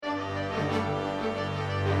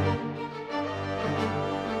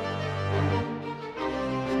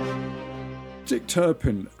Dick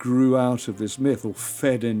Turpin grew out of this myth, or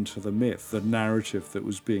fed into the myth, the narrative that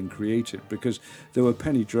was being created, because there were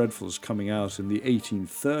penny dreadfuls coming out in the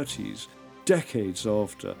 1830s, decades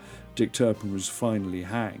after Dick Turpin was finally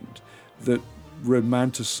hanged, that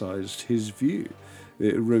romanticised his view.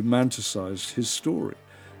 It romanticised his story.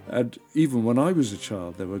 And even when I was a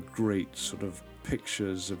child, there were great sort of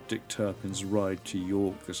pictures of Dick Turpin's ride to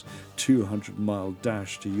York, this 200-mile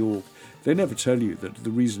dash to York. They never tell you that the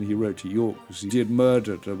reason he rode to York was he had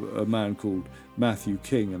murdered a man called Matthew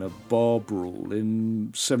King in a bar brawl in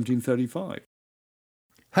 1735.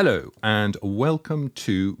 Hello, and welcome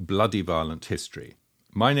to Bloody Violent History.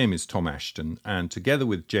 My name is Tom Ashton, and together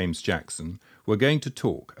with James Jackson, we're going to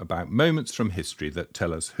talk about moments from history that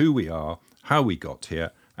tell us who we are, how we got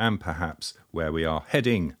here, and perhaps where we are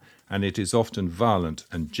heading. And it is often violent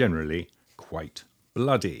and generally quite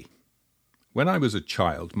bloody. When I was a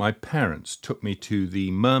child, my parents took me to the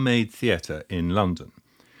Mermaid Theatre in London.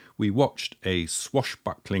 We watched a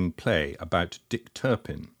swashbuckling play about Dick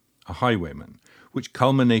Turpin, a highwayman, which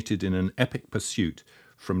culminated in an epic pursuit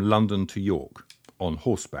from London to York on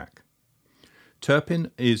horseback.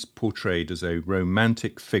 Turpin is portrayed as a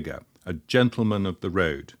romantic figure, a gentleman of the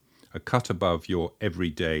road, a cut above your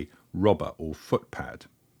everyday robber or footpad.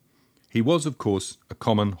 He was, of course, a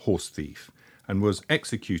common horse thief and was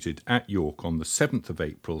executed at York on the 7th of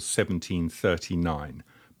April 1739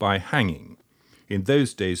 by hanging, in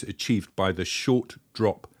those days achieved by the short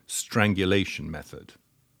drop strangulation method.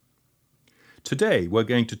 Today we're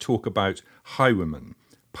going to talk about highwaymen,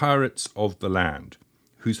 pirates of the land,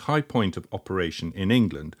 whose high point of operation in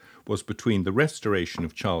England was between the restoration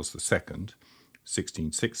of Charles II,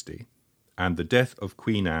 1660, and the death of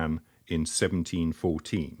Queen Anne in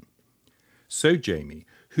 1714. So, Jamie,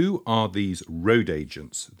 who are these road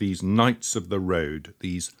agents, these knights of the road,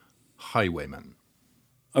 these highwaymen?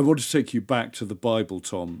 I want to take you back to the Bible,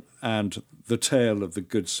 Tom, and the tale of the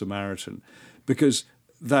Good Samaritan, because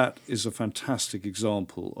that is a fantastic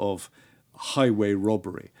example of highway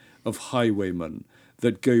robbery, of highwaymen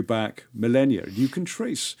that go back millennia. You can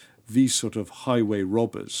trace these sort of highway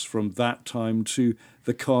robbers from that time to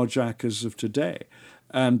the carjackers of today.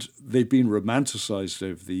 And they've been romanticised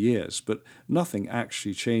over the years, but nothing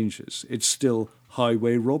actually changes. It's still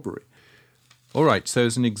highway robbery. All right, so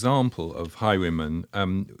as an example of highwaymen,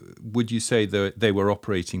 would you say that they were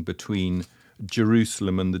operating between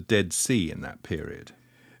Jerusalem and the Dead Sea in that period?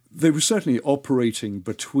 They were certainly operating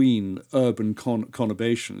between urban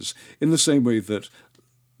conurbations in the same way that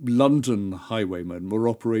London highwaymen were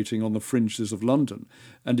operating on the fringes of London.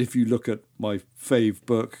 And if you look at my fave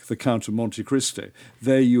book, The Count of Monte Cristo,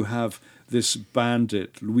 there you have this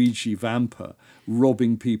bandit, Luigi Vampa,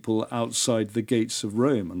 robbing people outside the gates of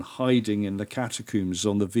Rome and hiding in the catacombs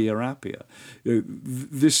on the Via Appia.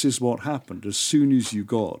 This is what happened. As soon as you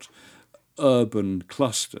got urban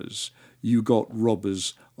clusters, you got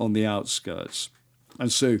robbers on the outskirts.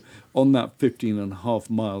 And so on that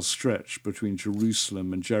 15.5-mile stretch between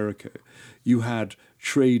Jerusalem and Jericho, you had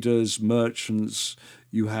traders, merchants,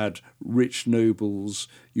 you had rich nobles,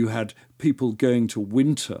 you had people going to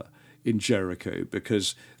winter in Jericho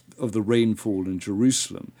because of the rainfall in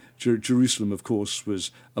Jerusalem. Jerusalem, of course,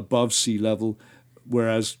 was above sea level,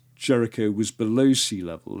 whereas Jericho was below sea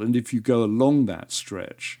level. And if you go along that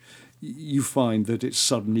stretch, you find that it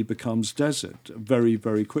suddenly becomes desert very,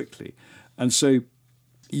 very quickly. And so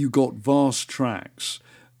you got vast tracts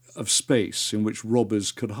of space in which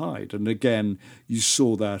robbers could hide. And again, you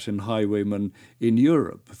saw that in highwaymen in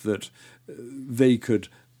Europe, that they could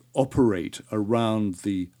operate around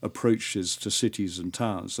the approaches to cities and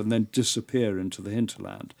towns and then disappear into the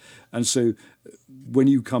hinterland. And so when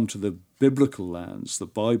you come to the biblical lands, the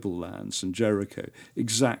Bible lands and Jericho,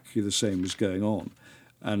 exactly the same was going on.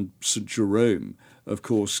 And St. Jerome, of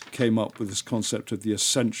course, came up with this concept of the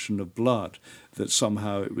ascension of blood, that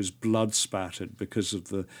somehow it was blood spattered because of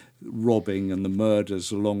the robbing and the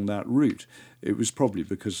murders along that route. It was probably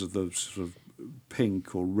because of the sort of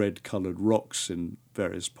pink or red-coloured rocks in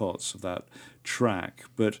various parts of that track.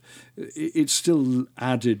 But it still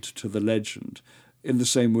added to the legend in the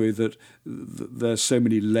same way that there's so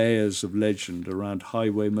many layers of legend around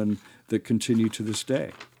highwaymen that continue to this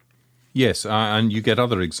day. Yes, and you get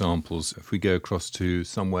other examples if we go across to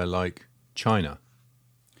somewhere like China.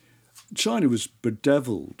 China was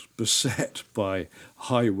bedeviled, beset by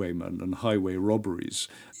highwaymen and highway robberies,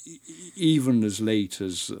 even as late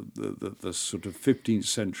as the sort of 15th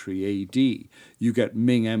century AD. You get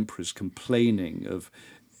Ming emperors complaining of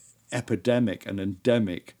epidemic and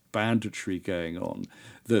endemic banditry going on,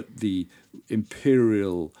 that the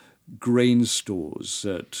imperial grain stores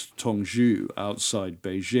at Tongzhou outside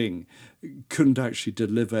Beijing couldn't actually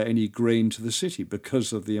deliver any grain to the city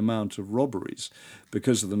because of the amount of robberies,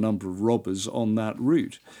 because of the number of robbers on that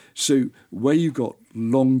route. So where you got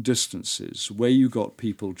long distances, where you got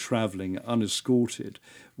people travelling unescorted,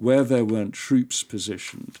 where there weren't troops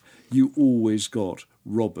positioned, you always got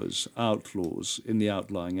robbers, outlaws in the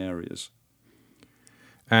outlying areas.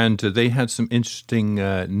 And they had some interesting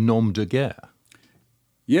nom de guerre.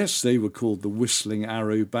 Yes, they were called the Whistling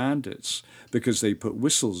Arrow Bandits because they put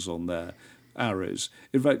whistles on their arrows.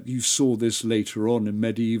 In fact, you saw this later on in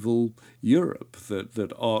medieval Europe,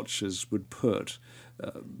 that archers would put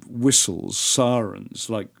whistles, sirens,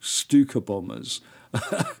 like Stuka bombers,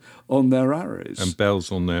 on their arrows. And bells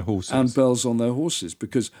on their horses.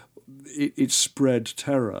 Because it spread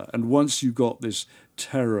terror. And once you got this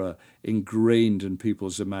terror ingrained in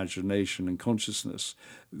people's imagination and consciousness,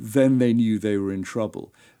 then they knew they were in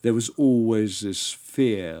trouble. There was always this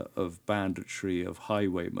fear of banditry, of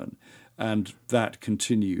highwaymen, and that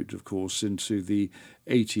continued, of course, into the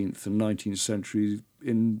 18th and 19th century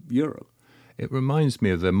in Europe. It reminds me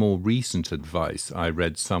of the more recent advice I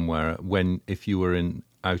read somewhere if you were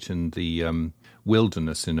out in the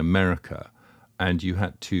wilderness in America and you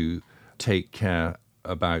had to take care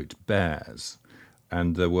about bears.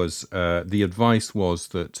 And there was the advice was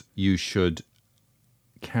that you should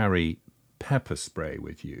carry pepper spray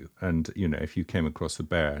with you, and if you came across a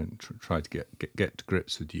bear and tried to get to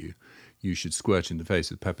grips with you, you should squirt in the face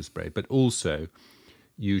with pepper spray. But also,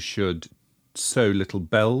 you should sew little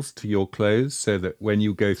bells to your clothes so that when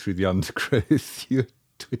you go through the undergrowth, you're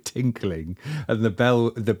tinkling, and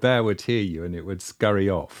the bear would hear you and it would scurry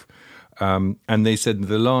off. And they said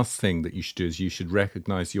the last thing that you should do is you should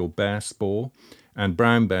recognise your bear spore. And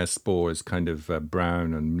brown bear spore is kind of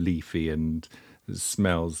brown and leafy and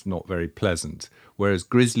smells not very pleasant, whereas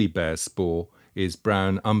grizzly bear spore is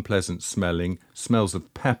brown, unpleasant smelling, smells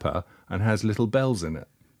of pepper, and has little bells in it.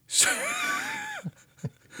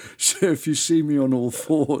 So if you see me on all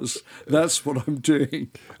fours, that's what I'm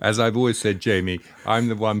doing. As I've always said, Jamie, I'm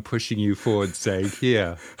the one pushing you forward saying,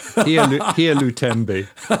 here, Lutembe,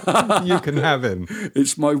 you can have him.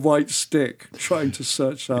 It's my white stick trying to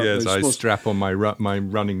search out those spots. I strap on my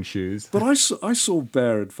running shoes. But I saw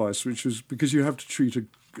bear advice, which was because you have to treat a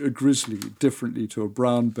grizzly differently to a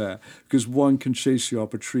brown bear, because one can chase you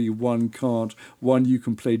up a tree, one can't. One you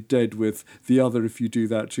can play dead with, the other, if you do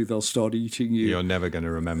that too, they'll start eating you. You're never going to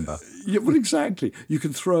remember. Yeah, well, exactly. You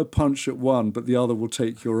can throw a punch at one, but the other will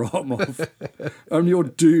take your arm off. And you're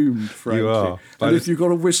doomed, frankly. You are. And if you've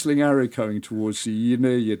got a whistling arrow coming towards you, you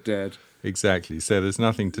know you're dead. Exactly. So there's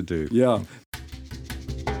nothing to do. Yeah.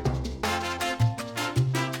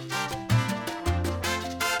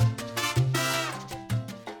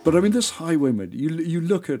 But I mean, this highwayman, you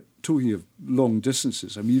look at, talking of long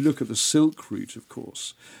distances, I mean, you look at the Silk Route, of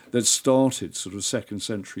course, that started sort of 2nd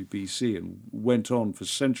century BC and went on for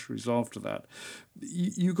centuries after that.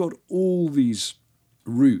 You got all these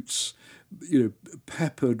routes,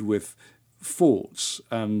 peppered with forts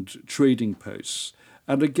and trading posts.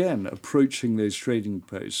 And again, approaching those trading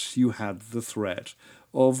posts, you had the threat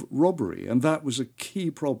of robbery. And that was a key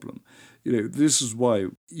problem. This is why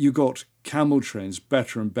you got camel trains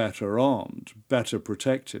better and better armed, better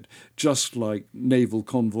protected, just like naval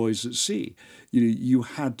convoys at sea. You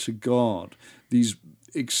had to guard these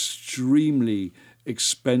extremely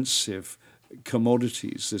expensive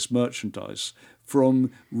commodities, this merchandise,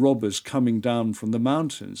 from robbers coming down from the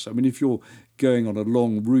mountains. I mean, if you're going on a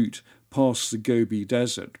long route past the Gobi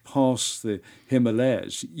Desert, past the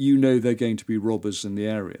Himalayas, they're going to be robbers in the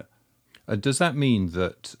area. Does that mean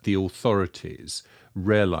that the authorities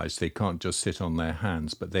realise they can't just sit on their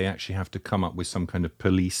hands, but they actually have to come up with some kind of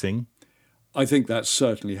policing? I think that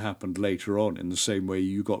certainly happened later on, in the same way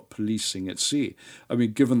you got policing at sea. I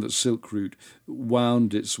mean, given that Silk Route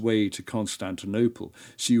wound its way to Constantinople,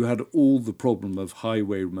 so you had all the problem of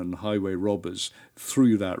highwaymen, highway robbers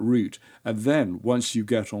through that route. And then, once you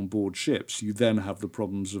get on board ships, you then have the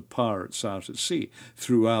problems of pirates out at sea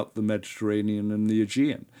throughout the Mediterranean and the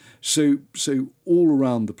Aegean. So all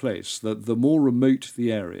around the place, the more remote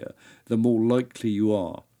the area, the more likely you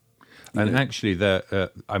are. And actually, there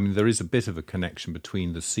is a bit of a connection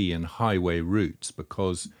between the sea and highway routes,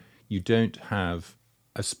 because you don't have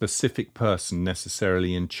a specific person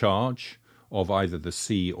necessarily in charge of either the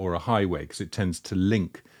sea or a highway, because it tends to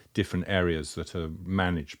link different areas that are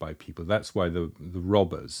managed by people. That's why the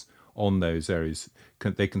robbers on those areas,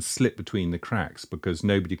 they can slip between the cracks, because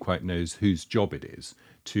nobody quite knows whose job it is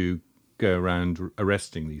to go around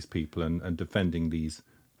arresting these people and defending these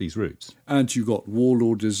routes. And you got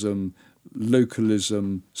warlordism,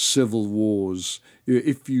 localism, civil wars.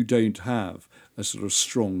 If you don't have a sort of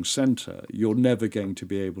strong centre, you're never going to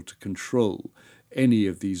be able to control any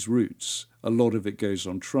of these routes. A lot of it goes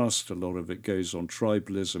on trust, a lot of it goes on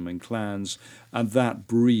tribalism and clans, and that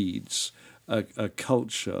breeds a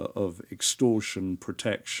culture of extortion,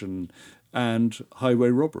 protection, and highway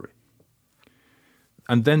robbery.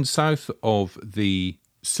 And then south of the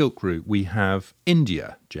Silk Route, we have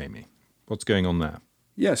India, Jamie. What's going on there?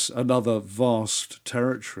 Yes, another vast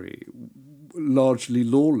territory, largely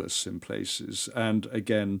lawless in places, and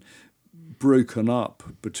again, broken up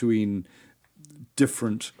between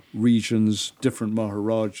different regions, different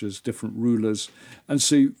maharajas, different rulers. And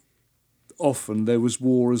so often there was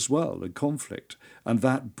war as well, and conflict. And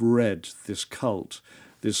that bred this cult,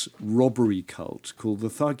 this robbery cult called the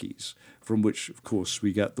Thuggis, from which, of course,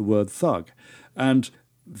 we get the word thug. And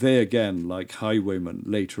they, again, like highwaymen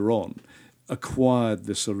later on, acquired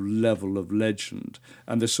this sort of level of legend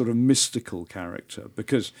and this sort of mystical character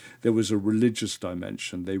because there was a religious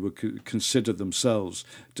dimension. They would consider themselves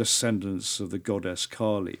descendants of the goddess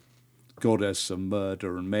Kali, goddess of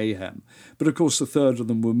murder and mayhem. But of course, a third of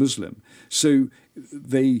them were Muslim. So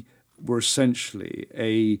they were essentially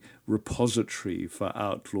a repository for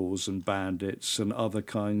outlaws and bandits and other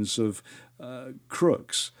kinds of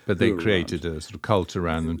crooks. But they created a sort of cult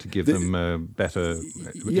around them to give them better,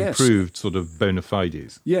 improved sort of bona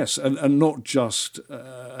fides. Yes, and not just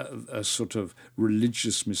a sort of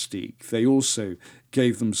religious mystique. They also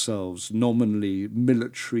gave themselves nominally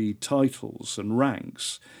military titles and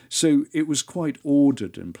ranks. So it was quite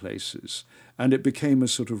ordered in places, and it became a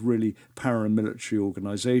sort of really paramilitary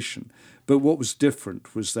organisation. But what was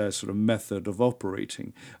different was their sort of method of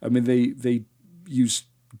operating. I mean, they used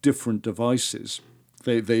different devices.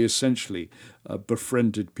 They essentially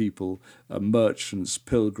befriended people, merchants,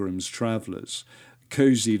 pilgrims, travellers,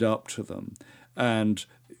 cozied up to them, and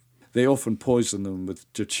they often poisoned them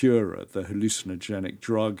with datura, the hallucinogenic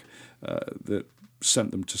drug that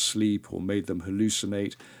sent them to sleep or made them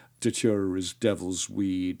hallucinate. Datura is devil's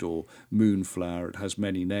weed or moonflower. It has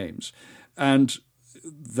many names. And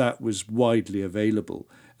that was widely available.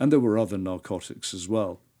 And there were other narcotics as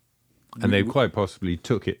well. And they quite possibly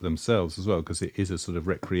took it themselves as well, because it is a sort of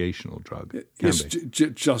recreational drug. It's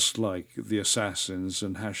just like the assassins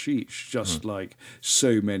and hashish, just like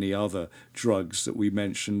so many other drugs that we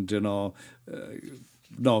mentioned in our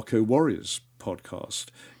Narco Warriors podcast.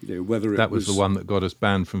 You know, whether that was the one that got us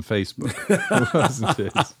banned from Facebook, wasn't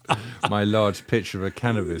it? My large picture of a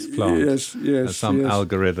cannabis plant. Yes, that some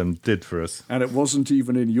algorithm did for us. And it wasn't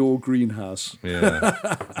even in your greenhouse. Yeah,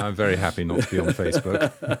 I'm very happy not to be on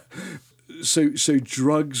Facebook. So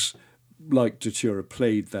drugs like datura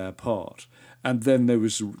played their part. And then there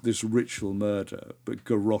was this ritual murder, but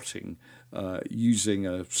garroting, using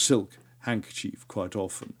a silk handkerchief quite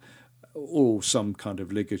often, or some kind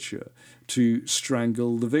of ligature, to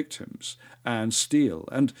strangle the victims and steal.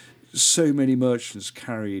 And so many merchants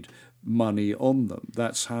carried money on them.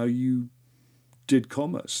 That's how you did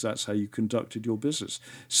commerce. That's how you conducted your business.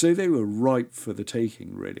 So they were ripe for the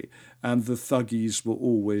taking, really. And the Thuggis were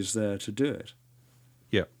always there to do it.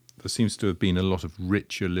 Yeah, there seems to have been a lot of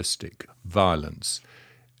ritualistic violence.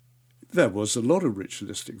 There was a lot of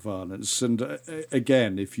ritualistic violence. And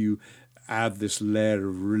again, if you add this layer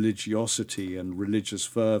of religiosity and religious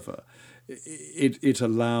fervour, it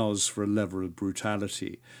allows for a level of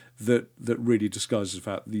brutality that really disguises the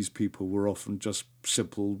fact that these people were often just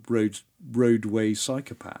simple roadway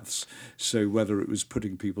psychopaths. So whether it was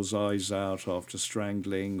putting people's eyes out after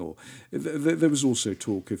strangling, or there was also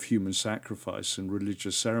talk of human sacrifice in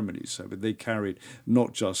religious ceremonies. So they carried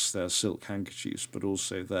not just their silk handkerchiefs, but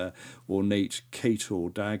also their ornate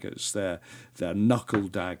Kator daggers, their knuckle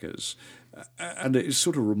daggers. And it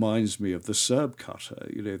sort of reminds me of the Serb cutter,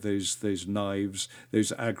 you know, those knives,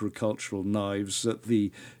 those agricultural knives that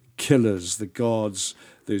the killers, the guards,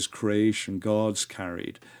 those Croatian guards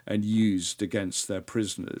carried and used against their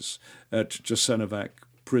prisoners at Jasenovac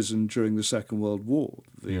prison during the Second World War,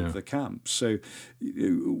 the camp. So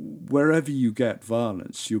wherever you get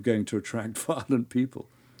violence, you're going to attract violent people.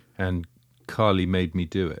 And Kali made me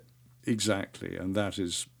do it. Exactly, and that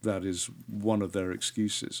is one of their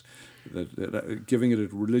excuses. That giving it a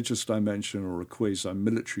religious dimension or a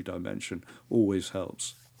quasi-military dimension always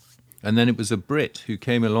helps. And then it was a Brit who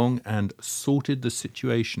came along and sorted the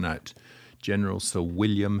situation out, General Sir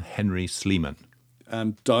William Henry Sleeman.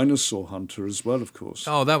 And Dinosaur Hunter as well, of course.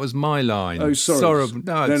 Oh, that was my line. Oh, sorry.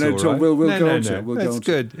 No, Tom, we'll go on to it. It's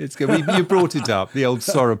good. It's good. You brought it up, the old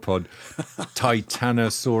sauropod.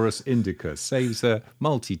 Titanosaurus indicus saves a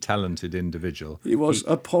multi-talented individual. He was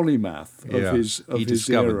a polymath of his he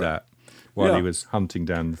discovered era. that. while he was hunting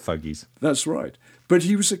down the thuggies. That's right. But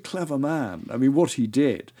he was a clever man. I mean, what he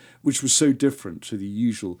did, which was so different to the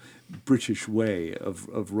usual British way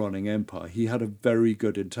of running empire, he had a very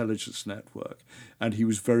good intelligence network, and he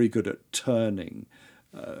was very good at turning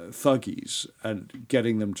thuggies and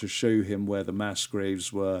getting them to show him where the mass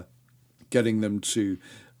graves were, getting them to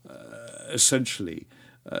essentially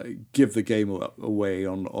give the game away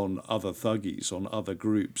on other thuggies, on other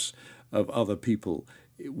groups of other people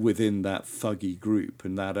within that thuggy group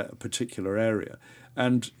in that particular area.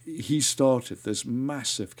 And he started this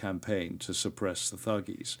massive campaign to suppress the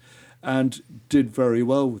thuggies and did very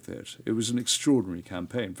well with it. It was an extraordinary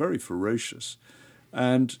campaign, very ferocious.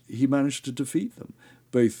 And he managed to defeat them,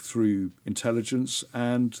 both through intelligence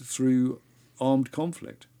and through armed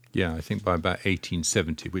conflict. Yeah, I think by about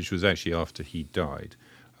 1870, which was actually after he died,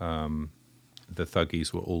 the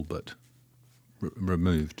thuggies were all but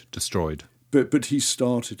removed, destroyed. But he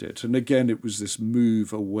started it. And again, it was this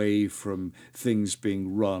move away from things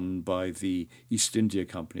being run by the East India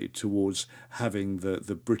Company towards having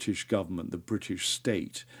the British government, the British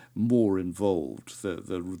state, more involved,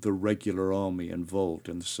 the regular army involved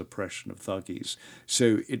in the suppression of thuggies.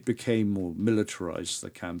 So it became more militarized, the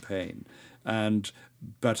campaign, and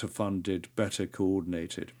better funded, better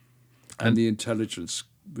coordinated. And the intelligence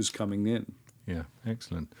was coming in. Yeah,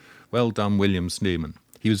 excellent. Well done, William Sneeman.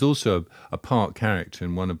 He was also a part character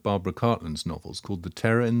in one of Barbara Cartland's novels called The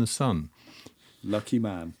Terror in the Sun. Lucky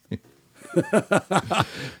man.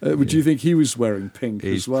 Would you think he was wearing pink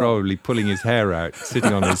He's as well? He's probably pulling his hair out,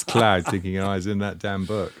 sitting on his cloud, thinking, I was in that damn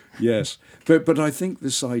book. Yes. But I think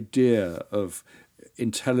this idea of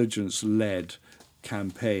intelligence-led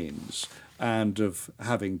campaigns and of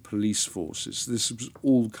having police forces, this was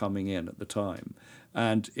all coming in at the time.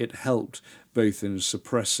 And it helped both in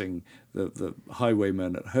suppressing the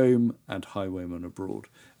highwaymen at home and highwaymen abroad.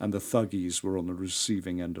 And the thuggies were on the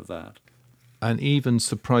receiving end of that. And even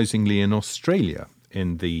surprisingly in Australia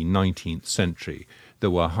in the 19th century, there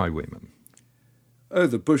were highwaymen. Oh,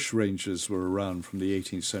 the bushrangers were around from the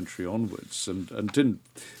 18th century onwards and didn't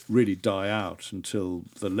really die out until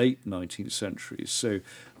the late 19th century. So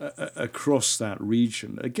across that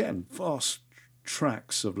region, again, vast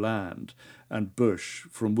tracts of land and bush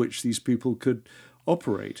from which these people could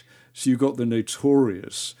operate. So you got the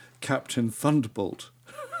notorious Captain Thunderbolt.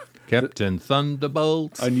 Captain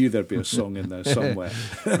Thunderbolt. I knew there'd be a song in there somewhere.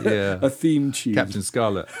 Yeah. A theme tune. Captain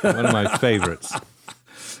Scarlet, one of my favourites.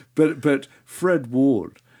 But Fred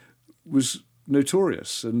Ward was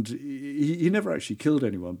notorious, and he never actually killed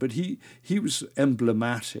anyone, but he was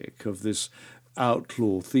emblematic of this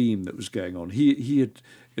outlaw theme that was going on. He had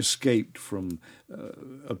escaped from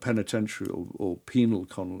a penitentiary or penal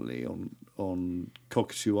colony on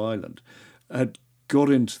Cockatoo Island, had got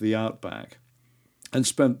into the outback and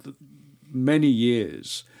spent many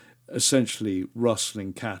years essentially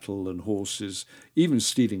rustling cattle and horses, even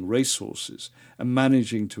stealing racehorses, and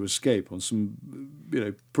managing to escape on some,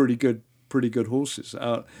 pretty good horses,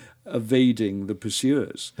 evading the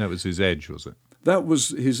pursuers. That was his edge, was it? That was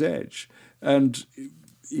his edge, and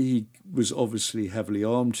he was obviously heavily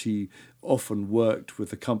armed. He often worked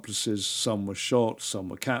with accomplices. Some were shot, some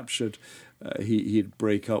were captured. He'd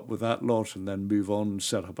break up with that lot and then move on and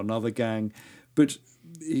set up another gang. But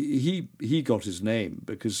he got his name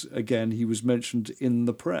because, again, he was mentioned in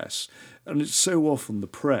the press. And it's so often the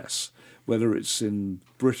press, whether it's in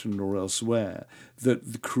Britain or elsewhere,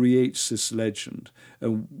 that creates this legend.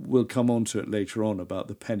 And we'll come on to it later on about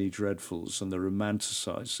the penny dreadfuls and the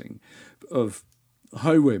romanticising of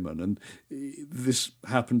highwaymen. And this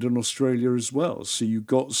happened in Australia as well. So you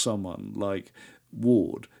got someone like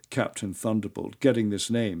Ward, Captain Thunderbolt, getting this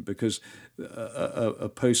name because a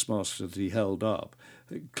postmaster that he held up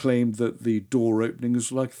claimed that the door opening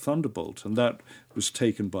was like a thunderbolt, and that was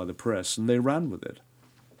taken by the press, and they ran with it.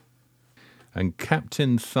 And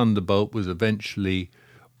Captain Thunderbolt was eventually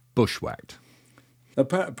bushwhacked.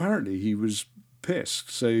 Apparently he was pissed,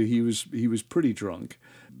 so he was pretty drunk.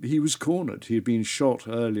 He was cornered. He had been shot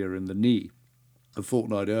earlier in the knee, a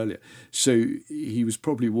fortnight earlier. So he was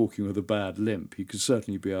probably walking with a bad limp. He could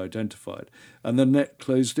certainly be identified. And the net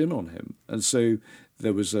closed in on him. And so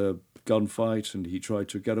there was a gunfight and he tried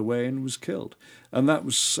to get away and was killed. And that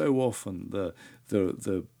was so often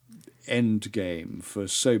the end game for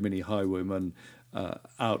so many highwaymen,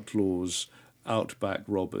 outlaws, outback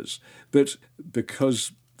robbers. But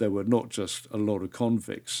because there were not just a lot of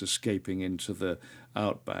convicts escaping into the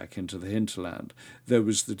outback, into the hinterland, there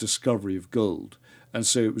was the discovery of gold. And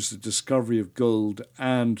so it was the discovery of gold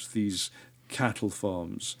and these cattle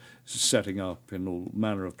farms setting up in all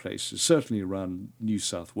manner of places. Certainly around New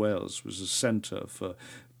South Wales was a centre for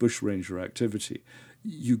bushranger activity,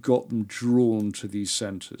 you got them drawn to these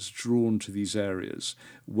centres, drawn to these areas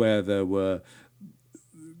where there were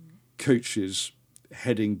coaches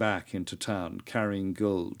heading back into town, carrying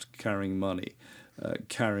gold, carrying money,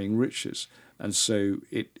 carrying riches. And so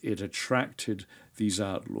it attracted these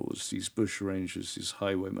outlaws, these bushrangers, these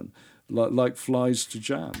highwaymen, like flies to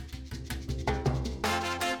jam.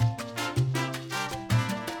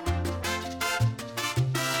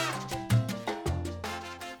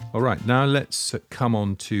 All right, now let's come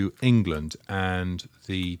on to England and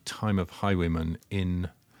the time of highwaymen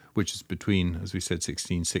which is between, as we said,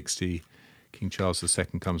 1660, King Charles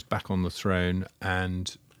II comes back on the throne,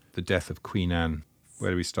 and the death of Queen Anne.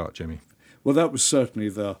 Where do we start, Jamie? Well, that was certainly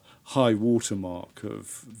the high watermark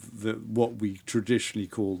of what we traditionally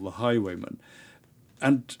call the highwaymen.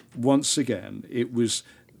 And once again, it was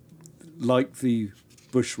like the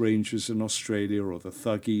bushrangers in Australia or the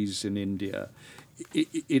Thuggees in India.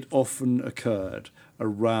 It often occurred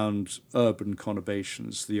around urban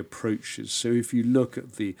conurbations, the approaches. So if you look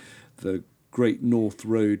at the Great North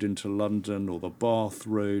Road into London, or the Bath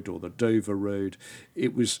Road, or the Dover Road,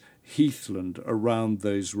 it was heathland around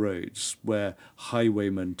those roads where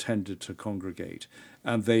highwaymen tended to congregate.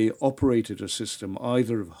 And they operated a system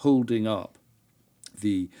either of holding up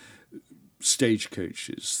the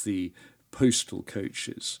stagecoaches, the postal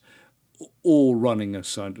coaches, or running a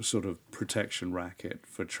sort of protection racket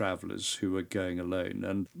for travellers who were going alone.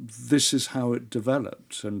 And this is how it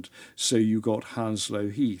developed. And so you got Hounslow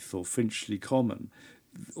Heath or Finchley Common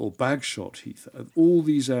or Bagshot Heath. All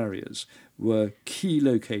these areas were key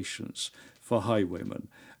locations for highwaymen,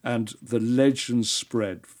 and the legends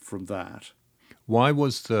spread from that. Why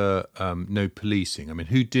was there no policing? I mean,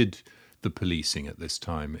 who did the policing at this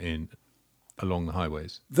time along the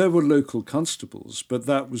highways? There were local constables, but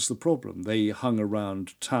that was the problem. They hung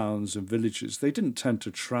around towns and villages. They didn't tend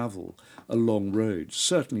to travel along roads,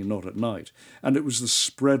 certainly not at night. And it was the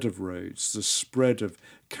spread of roads, the spread of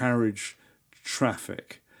carriage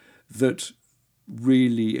traffic that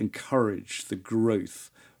really encouraged the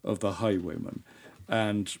growth of the highwaymen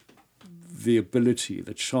and the ability,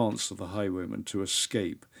 the chance of the highwaymen to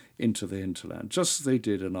escape into the hinterland, just as they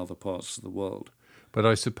did in other parts of the world. But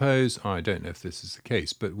I suppose, I don't know if this is the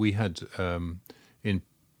case, but we had, in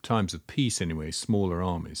times of peace anyway, smaller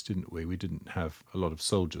armies, didn't we? We didn't have a lot of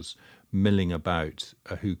soldiers milling about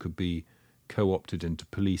who could be co-opted into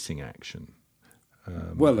policing action.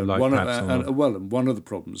 One of the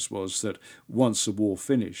problems was that once the war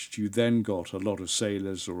finished, you then got a lot of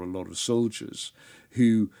sailors or a lot of soldiers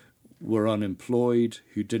who were unemployed,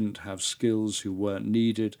 who didn't have skills, who weren't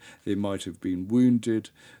needed. They might have been wounded.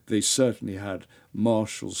 They certainly had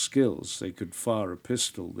martial skills. They could fire a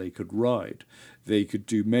pistol. They could ride. They could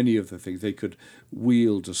do many of the things. They could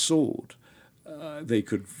wield a sword. They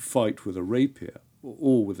could fight with a rapier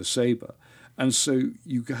or with a sabre. And so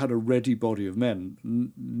you had a ready body of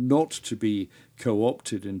men, not to be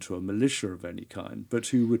co-opted into a militia of any kind, but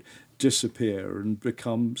who would disappear and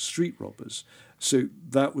become street robbers. So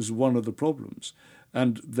that was one of the problems.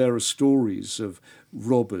 And there are stories of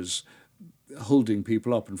robbers holding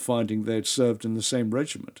people up and finding they'd served in the same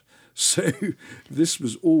regiment. So this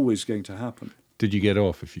was always going to happen. Did you get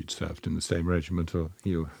off if you'd served in the same regiment, or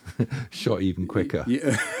you shot even quicker?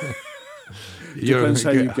 Yeah. Depends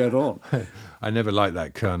how you get on. I never liked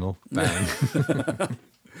that colonel. Bang.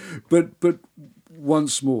 But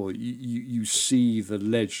once more, you see the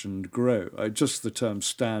legend grow. Just the term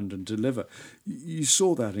stand and deliver. You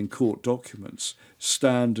saw that in court documents.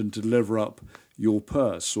 Stand and deliver up your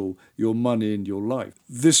purse or your money in your life.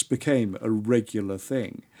 This became a regular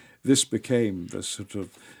thing. This became the sort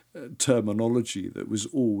of terminology that was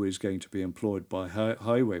always going to be employed by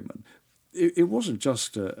highwaymen. It wasn't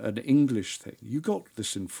just an English thing. You got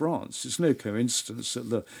this in France. It's no coincidence that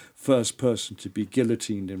the first person to be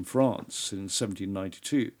guillotined in France in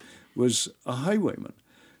 1792 was a highwayman.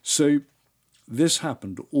 So this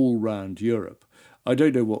happened all round Europe. I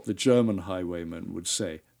don't know what the German highwayman would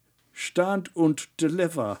say. Stand und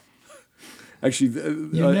deliver.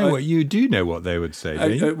 Actually, you do know what they would say,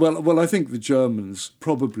 do you? Well, I think the Germans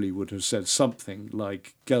probably would have said something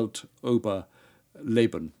like Geld oder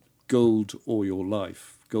Leben. Gold or your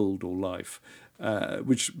life, gold or life,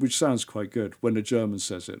 which sounds quite good when a German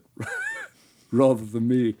says it, rather than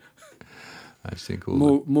me. I think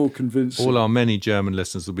more convincing. All our many German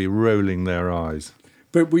listeners will be rolling their eyes.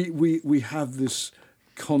 But we have this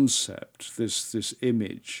concept, this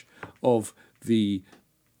image of the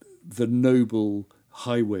noble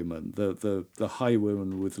highwayman, the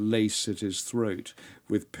highwayman with lace at his throat,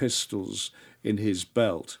 with pistols in his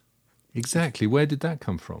belt. Exactly. Where did that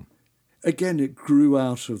come from? again, it grew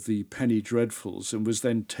out of the Penny Dreadfuls and was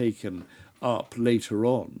then taken up later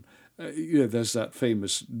on. There's that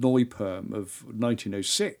famous Neuperm of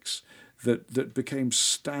 1906 that became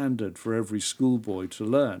standard for every schoolboy to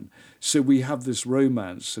learn. So we have this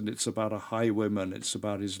romance, and it's about a highwayman, it's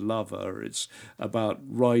about his lover, it's about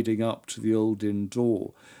riding up to the old inn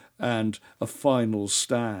door, and a final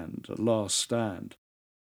stand, a last stand.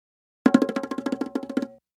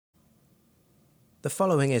 The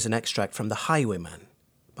following is an extract from The Highwayman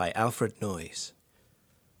by Alfred Noyes.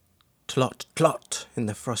 Tlot, tlot in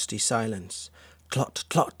the frosty silence, tlot,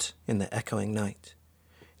 tlot in the echoing night.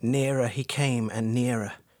 Nearer he came and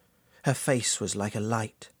nearer. Her face was like a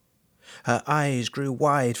light. Her eyes grew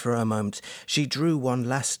wide for a moment. She drew one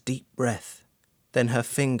last deep breath. Then her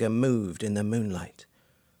finger moved in the moonlight.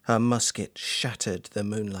 Her musket shattered the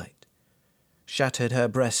moonlight. Shattered her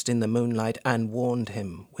breast in the moonlight and warned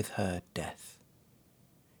him with her death.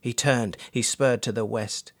 He turned, he spurred to the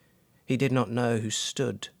west. He did not know who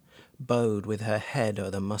stood, bowed with her head o'er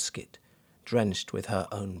the musket, drenched with her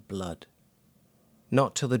own blood.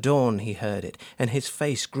 Not till the dawn he heard it, and his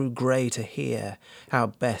face grew grey to hear how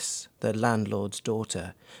Bess, the landlord's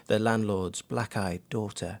daughter, the landlord's black-eyed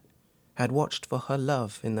daughter, had watched for her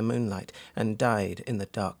love in the moonlight and died in the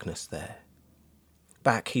darkness there.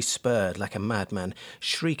 Back he spurred like a madman,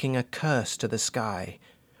 shrieking a curse to the sky,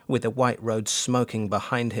 with the white road smoking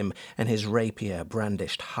behind him and his rapier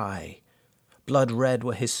brandished high. Blood red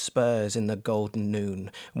were his spurs in the golden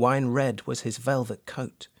noon, wine red was his velvet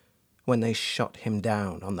coat, when they shot him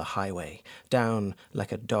down on the highway, down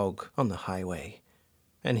like a dog on the highway.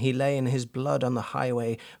 And he lay in his blood on the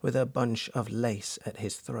highway with a bunch of lace at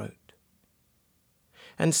his throat.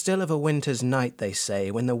 And still of a winter's night they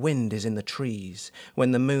say, when the wind is in the trees,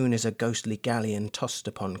 when the moon is a ghostly galleon tossed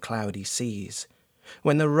upon cloudy seas,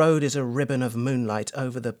 when the road is a ribbon of moonlight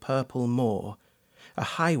over the purple moor, a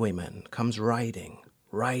highwayman comes riding,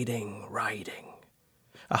 riding, riding.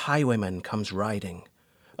 A highwayman comes riding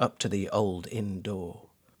up to the old inn door.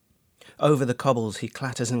 Over the cobbles he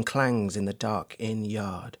clatters and clangs in the dark inn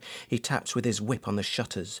yard. He taps with his whip on the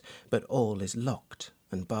shutters, but all is locked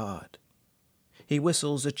and barred. He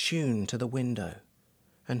whistles a tune to the window,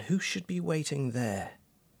 and who should be waiting there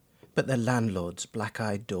but the landlord's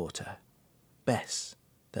black-eyed daughter, Bess,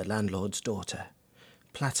 the landlord's daughter,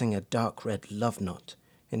 plaiting a dark red love knot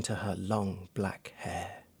into her long black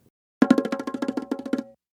hair.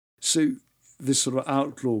 So this sort of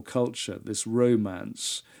outlaw culture, this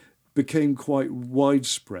romance, became quite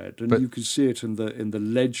widespread, and you can see it in the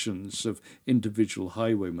legends of individual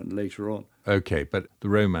highwaymen later on. Okay, but the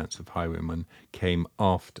romance of highwaymen came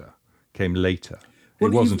later.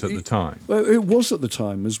 It wasn't at the time. Well, it was at the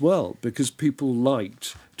time as well, because people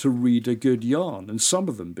liked to read a good yarn, and some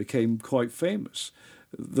of them became quite famous.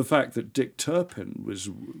 The fact that Dick Turpin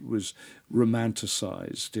was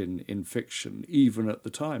romanticised in fiction, even at the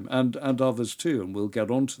time, and others too, and we'll get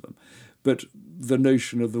onto them. But the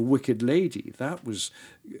notion of the wicked lady, that was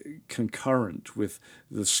concurrent with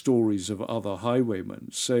the stories of other highwaymen.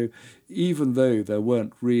 So even though there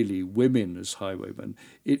weren't really women as highwaymen,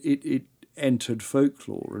 it entered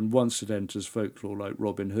folklore, and once it enters folklore like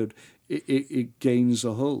Robin Hood, it gains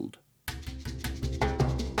a hold.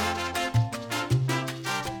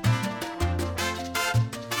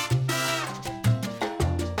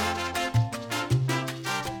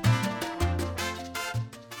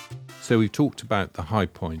 So we've talked about the high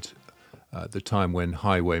point, the time when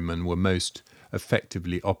highwaymen were most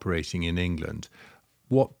effectively operating in England.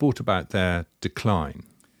 What brought about their decline?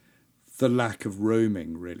 The lack of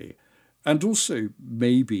roaming, really. And also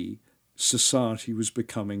maybe society was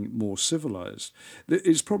becoming more civilised.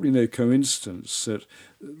 It's probably no coincidence that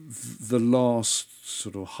the last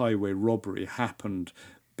sort of highway robbery happened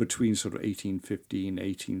between sort of 1815,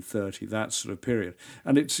 1830, that sort of period.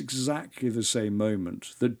 And it's exactly the same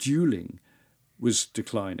moment that duelling was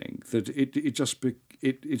declining, that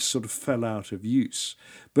it sort of fell out of use.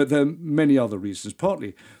 But there are many other reasons.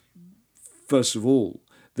 Partly, first of all,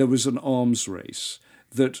 there was an arms race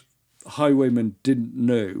that highwaymen didn't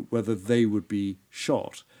know whether they would be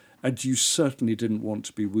shot. And you certainly didn't want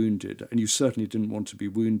to be wounded. And you certainly didn't want to be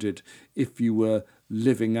wounded if you were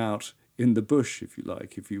living out in the bush, if you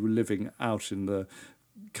like, if you were living out in the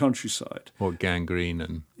countryside. Or gangrene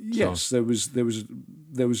and yes, there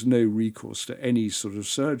was no recourse to any sort of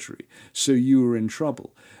surgery. So you were in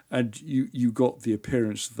trouble. And you got the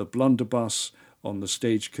appearance of the blunderbuss on the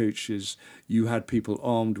stagecoaches. You had people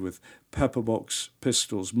armed with pepperbox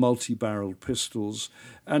pistols, multi-barreled pistols,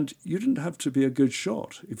 and you didn't have to be a good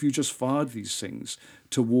shot. If you just fired these things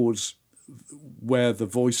towards where the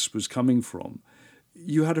voice was coming from,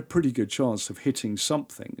 you had a pretty good chance of hitting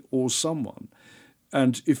something or someone.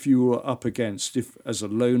 And if you were up against, if as a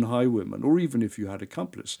lone highwayman, or even if you had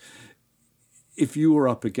accomplice, if you were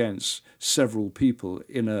up against several people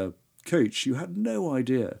in a coach, you had no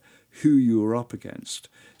idea who you were up against.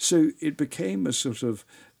 So it became a sort of,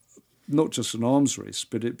 not just an arms race,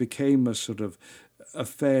 but it became a sort of a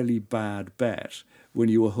fairly bad bet when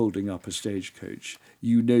you were holding up a stagecoach.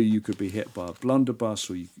 You know you could be hit by a blunderbuss,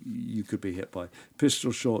 or you could be hit by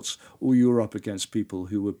pistol shots, or you were up against people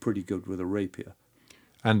who were pretty good with a rapier.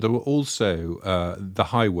 And there were also the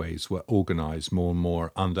highways were organised more and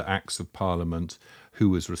more under Acts of Parliament, who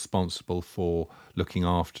was responsible for looking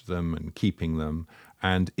after them and keeping them.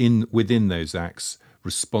 And within those acts,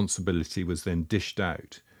 responsibility was then dished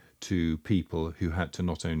out to people who had to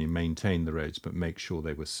not only maintain the roads but make sure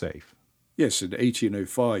they were safe. Yes, in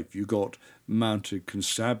 1805 you got mounted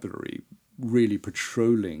constabulary really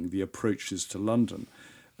patrolling the approaches to London.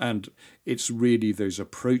 And it's really those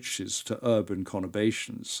approaches to urban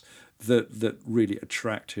conurbations that really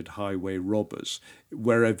attracted highway robbers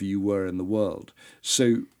wherever you were in the world.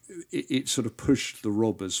 So it sort of pushed the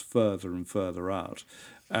robbers further and further out.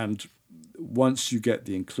 And once you get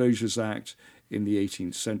the Enclosures Act in the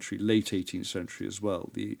 18th century, late 18th century as well,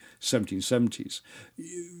 the 1770s,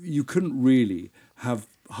 you couldn't really have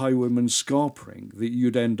highwaymen scarpering, that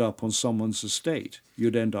you'd end up on someone's estate.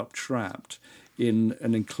 You'd end up trapped in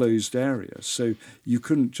an enclosed area. So you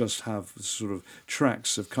couldn't just have sort of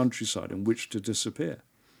tracts of countryside in which to disappear.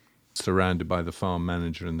 Surrounded by the farm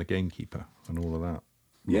manager and the gamekeeper and all of that.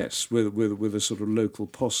 Yes, with a sort of local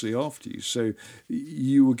posse after you. So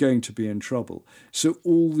you were going to be in trouble. So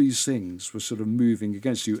all these things were sort of moving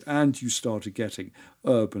against you, and you started getting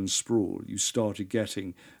urban sprawl. You started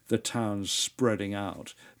getting the towns spreading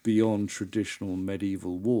out beyond traditional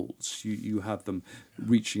medieval walls. You had them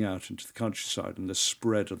reaching out into the countryside and the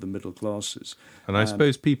spread of the middle classes. And I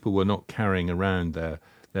suppose people were not carrying around their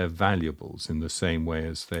valuables in the same way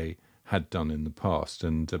as they had done in the past,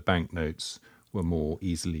 and banknotes were more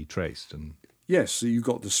easily traced. And yes, so you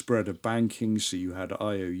got the spread of banking, so you had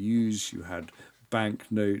IOUs, you had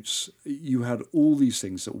banknotes, you had all these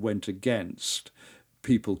things that went against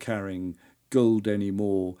people carrying gold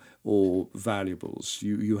anymore or valuables.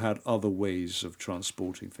 You had other ways of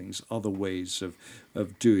transporting things, other ways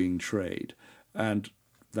of doing trade, and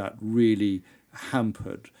that really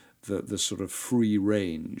hampered the sort of free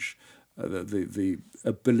range, the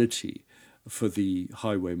ability for the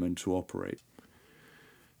highwaymen to operate.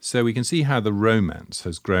 So we can see how the romance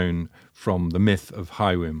has grown from the myth of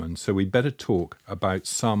highwaymen. So we'd better talk about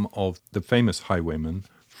some of the famous highwaymen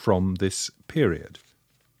from this period.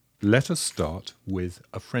 Let us start with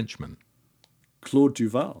a Frenchman. Claude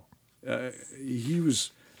Duval. He was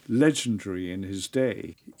legendary in his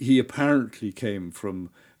day. He apparently came from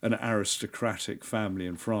an aristocratic family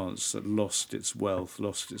in France that lost its wealth,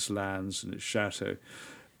 lost its lands and its chateau.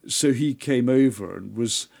 So he came over and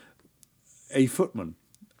was a footman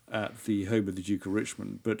at the home of the Duke of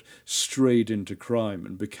Richmond, but strayed into crime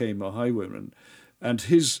and became a highwayman. And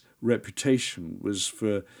his reputation was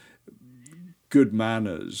for good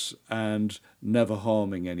manners and never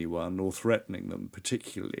harming anyone or threatening them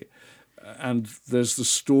particularly. And there's the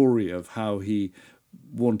story of how he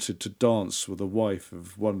wanted to dance with the wife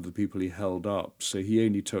of one of the people he held up, so he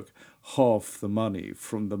only took half the money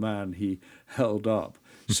from the man he held up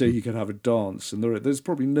so he could have a dance. And there's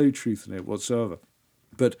probably no truth in it whatsoever.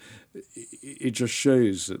 But it just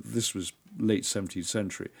shows that this was late 17th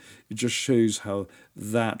century. It just shows how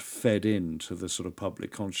that fed into the sort of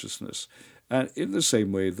public consciousness. And in the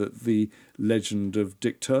same way that the legend of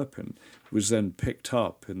Dick Turpin was then picked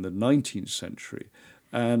up in the 19th century.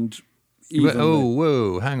 And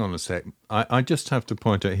whoa, hang on a sec. I just have to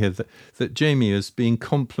point out here that Jamie is being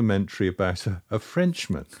complimentary about a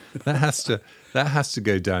Frenchman. That has to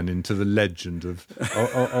go down into the legend of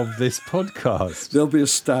this podcast. There'll be a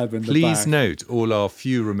stab in the back. Please note, all our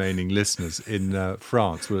few remaining listeners in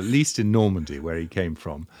France, well, at least in Normandy, where he came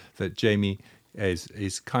from, that Jamie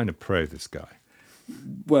is kind of pro this guy.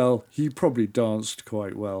 Well, he probably danced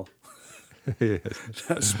quite well.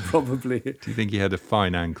 That's probably it. Do you think he had a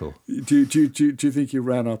fine ankle? Do you think he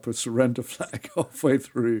ran up a surrender flag halfway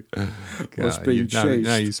through? Was being chased?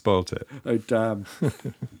 Now you spoilt it. Oh, damn.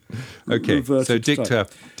 Okay, so Dick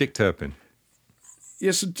Turpin.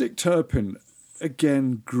 Yes, and Dick Turpin,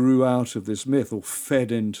 again, grew out of this myth, or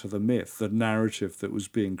fed into the myth, the narrative that was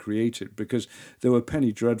being created, because there were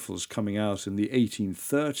penny dreadfuls coming out in the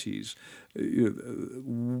 1830s,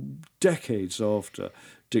 decades after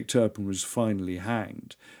Dick Turpin was finally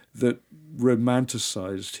hanged, that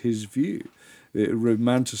romanticised his view. It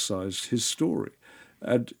romanticised his story.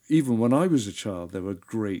 And even when I was a child, there were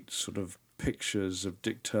great sort of pictures of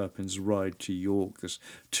Dick Turpin's ride to York, this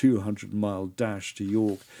 200-mile dash to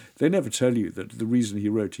York. They never tell you that the reason he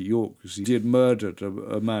rode to York was he had murdered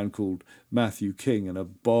a man called Matthew King in a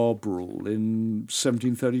bar brawl in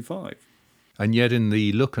 1735. And yet in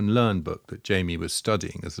the Look and Learn book that Jamie was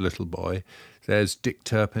studying as a little boy, there's Dick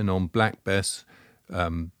Turpin on Black Bess,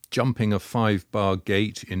 jumping a 5-bar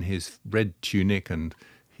gate in his red tunic and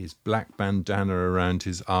his black bandana around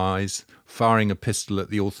his eyes, firing a pistol at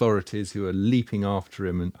the authorities who are leaping after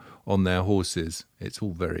him and on their horses. It's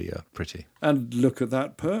all very pretty. And look at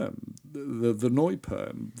that poem, the Noy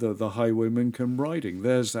poem, the Highwayman Come Riding.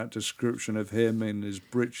 There's that description of him in his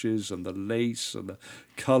breeches and the lace and the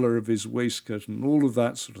colour of his waistcoat and all of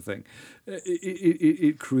that sort of thing.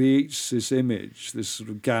 It creates this image, this sort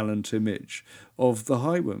of gallant image of the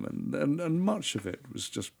highwayman, and much of it was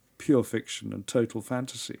just pure fiction and total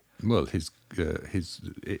fantasy. Well, his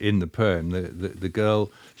in the poem, the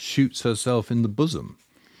girl shoots herself in the bosom.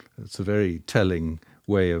 It's a very telling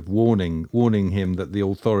way of warning him that the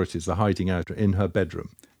authorities are hiding out in her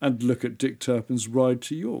bedroom. And look at Dick Turpin's ride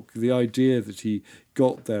to York. The idea that he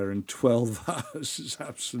got there in 12 hours is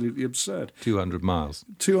absolutely absurd. 200 miles.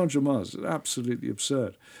 200 miles, absolutely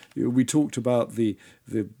absurd. We talked about the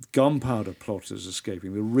gunpowder plotters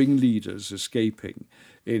escaping, the ringleaders escaping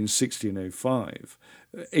in 1605,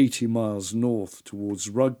 80 miles north towards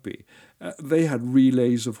Rugby. They had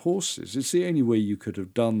relays of horses. It's the only way you could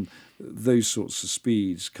have done those sorts of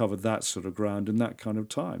speeds, covered that sort of ground in that kind of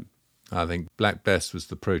time. I think Black Bess was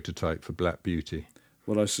the prototype for Black Beauty.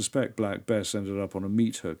 Well, I suspect Black Bess ended up on a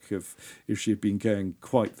meat hook if she had been going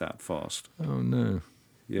quite that fast. Oh, no.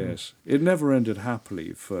 Yes. It never ended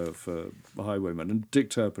happily for Highwayman. And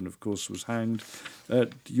Dick Turpin, of course, was hanged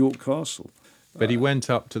at York Castle. But he went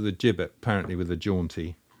up to the gibbet, apparently with a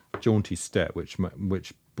jaunty step, which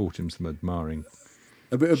brought him some admiring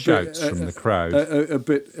shouts from the crowd. A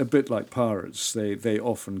bit like pirates, they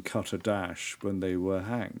often cut a dash when they were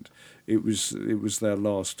hanged. It was their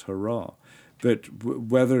last hurrah. But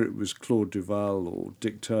whether it was Claude Duval or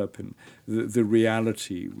Dick Turpin, the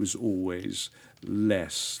reality was always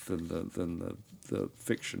less than the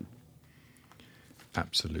fiction.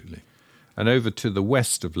 Absolutely. And over to the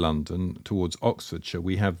west of London, towards Oxfordshire,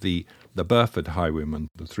 we have the Burford highwaymen,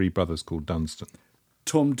 the three brothers called Dunstan.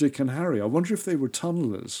 Tom, Dick and Harry. I wonder if they were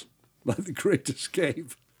tunnellers, like The Great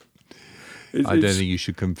Escape. I don't think you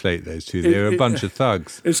should conflate those two. They're a bunch of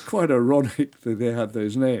thugs. It's quite ironic that they had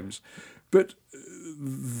those names. But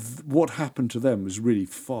what happened to them was really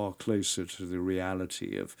far closer to the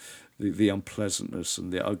reality of the unpleasantness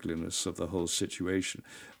and the ugliness of the whole situation.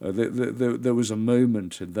 There was a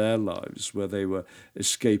moment in their lives where they were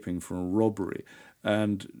escaping from a robbery,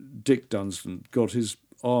 and Dick Dunstan got his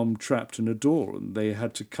arm trapped in a door and they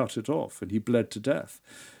had to cut it off, and he bled to death.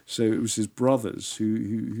 So it was his brothers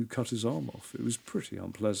who cut his arm off. It was pretty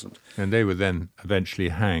unpleasant. And they were then eventually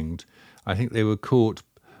hanged. I think they were caught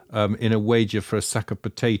in a wager for a sack of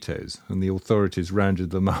potatoes, and the authorities rounded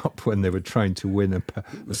them up when they were trying to win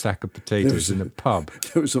a sack of potatoes in a pub.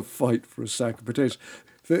 There was a fight for a sack of potatoes.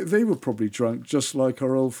 They were probably drunk just like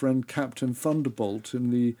our old friend Captain Thunderbolt in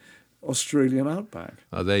the Australian outback.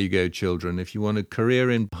 There you go, children. If you want a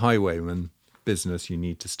career in highwayman business, you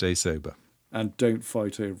need to stay sober. And don't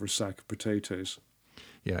fight over a sack of potatoes.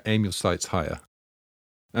 Yeah, aim your sights higher.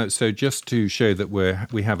 So just to show that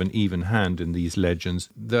we have an even hand in these legends,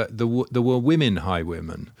 there were women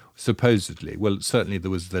highwaymen, supposedly. Well, certainly there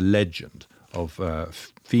was the legend of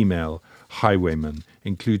female highwaymen,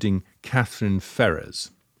 including Catherine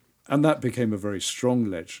Ferrers. And that became a very strong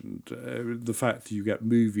legend. The fact that you get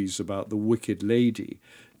movies about the Wicked Lady,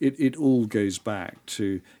 it all goes back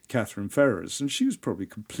to Catherine Ferrers, and she was probably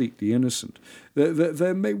completely innocent.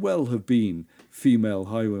 There may well have been female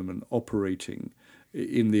highwaymen operating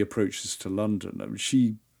in the approaches to London. I mean,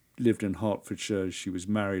 she lived in Hertfordshire. She was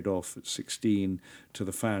married off at 16 to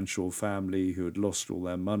the Fanshawe family, who had lost all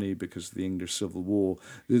their money because of the English Civil War.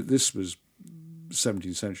 This was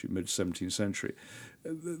 17th century, mid-17th century.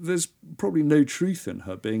 There's probably no truth in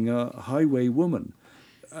her being a highway woman.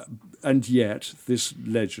 And yet this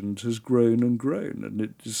legend has grown and grown, and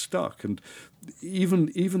it is stuck. And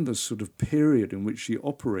even the sort of period in which she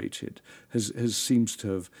operated has seems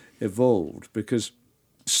to have evolved, because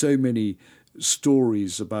so many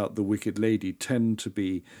stories about the Wicked Lady tend to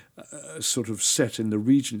be sort of set in the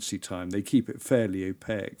Regency time. They keep it fairly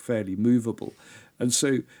opaque, fairly movable. And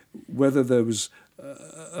so whether there was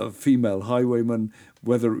a female highwayman,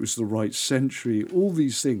 whether it was the right century, all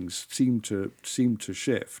these things seem to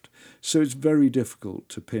shift. So it's very difficult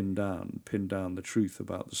to pin down the truth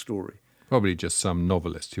about the story. Probably just some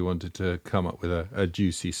novelist who wanted to come up with a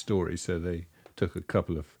juicy story, so they took a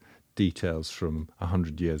couple of details from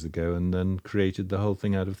 100 years ago and then created the whole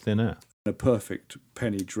thing out of thin air. A perfect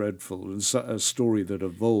penny dreadful, and a story that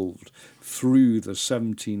evolved through the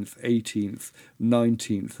 17th, 18th,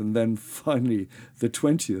 19th, and then finally the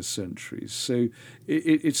 20th centuries. So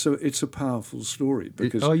it's a powerful story.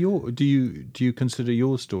 Because do you consider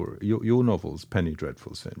your story, your novels, penny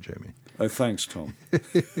dreadfuls then, Jamie? Oh, thanks, Tom.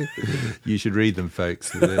 You should read them,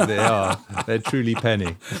 folks. They're truly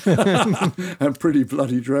penny and pretty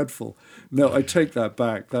bloody dreadful. No, I take that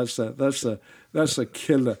back. That's a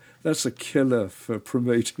killer. That's a killer for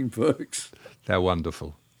promoting books. They're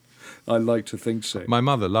wonderful. I like to think so. My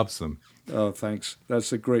mother loves them. Oh, thanks.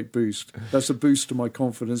 That's a great boost. That's a boost to my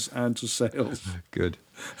confidence and to sales. Good.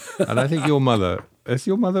 And I think has your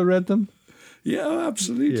mother read them? Yeah,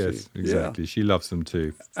 absolutely. Yes, exactly. Yeah. She loves them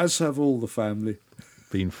too. As have all the family.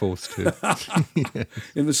 Been forced to.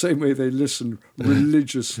 In the same way they listen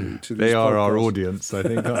religiously to these They are podcasts. our audience, I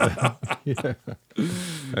think, aren't they? Yeah.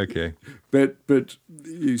 Okay. But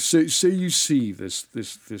you see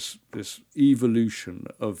this evolution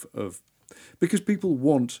of because people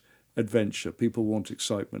want adventure, people want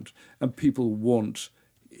excitement, and people want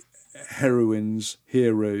heroines,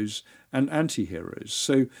 heroes, and anti-heroes.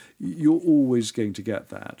 So you're always going to get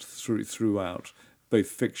that throughout both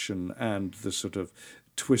fiction and the sort of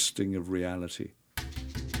twisting of reality.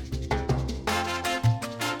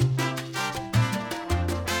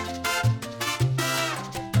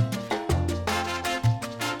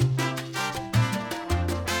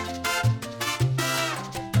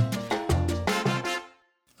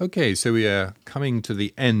 Okay, so we are coming to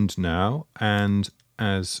the end now, and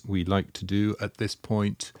as we like to do at this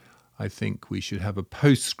point, I think we should have a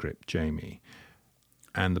postscript, Jamie.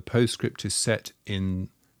 And the postscript is set in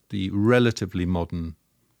the relatively modern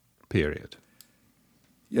period.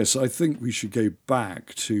 Yes, I think we should go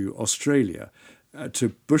back to Australia,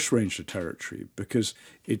 to bushranger territory, because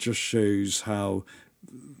it just shows how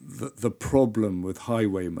the problem with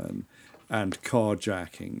highwaymen and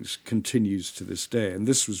carjackings continues to this day. And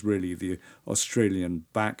this was really the Australian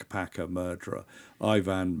backpacker murderer,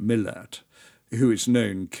 Ivan Milat, who it's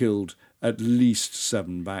known killed at least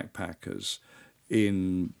 7 backpackers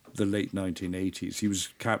in the late 1980s. He was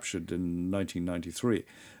captured in 1993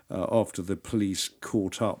 after the police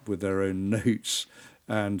caught up with their own notes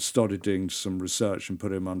and started doing some research and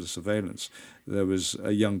put him under surveillance. There was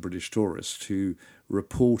a young British tourist who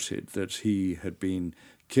reported that he had been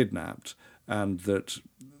kidnapped and that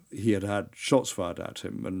he had had shots fired at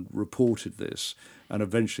him, and reported this. And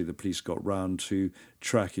eventually the police got round to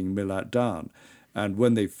tracking Milat down. And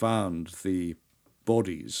when they found the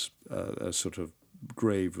bodies, a sort of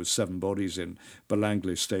grave with 7 bodies in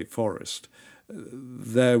Belanglo State Forest,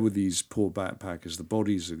 there were these poor backpackers, the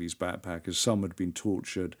bodies of these backpackers. Some had been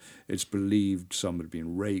tortured, it's believed, some had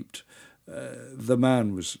been raped. The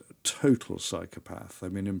man was a total psychopath. I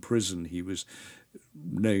mean, in prison he was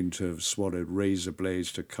known to have swallowed razor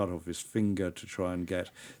blades to cut off his finger to try and get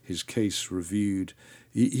his case reviewed.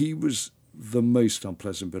 He was the most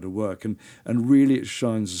unpleasant bit of work, and really it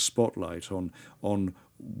shines a spotlight on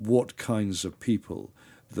what kinds of people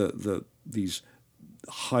these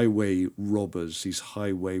highway robbers, these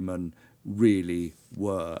highwaymen really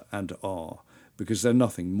were and are, because they're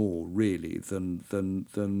nothing more really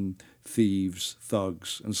than thieves,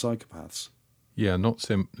 thugs, and psychopaths. Yeah, not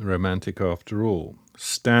so romantic after all.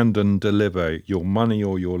 Stand and deliver your money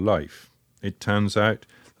or your life. It turns out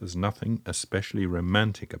there's nothing especially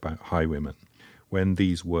romantic about highwaymen when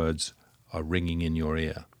these words are ringing in your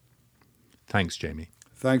ear. Thanks, Jamie.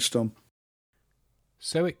 Thanks, Tom.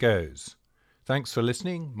 So it goes. Thanks for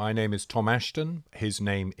listening. My name is Tom Ashton. His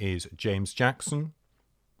name is James Jackson.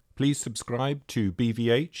 Please subscribe to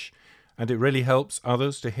BVH, and it really helps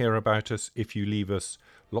others to hear about us if you leave us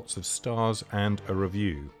lots of stars and a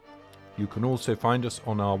review. You can also find us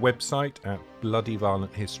on our website at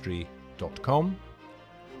bloodyviolenthistory.com.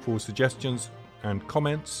 For suggestions and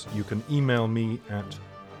comments, you can email me at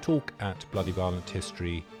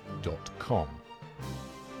talk@bloodyviolenthistory.com.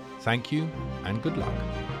 Thank you and good luck.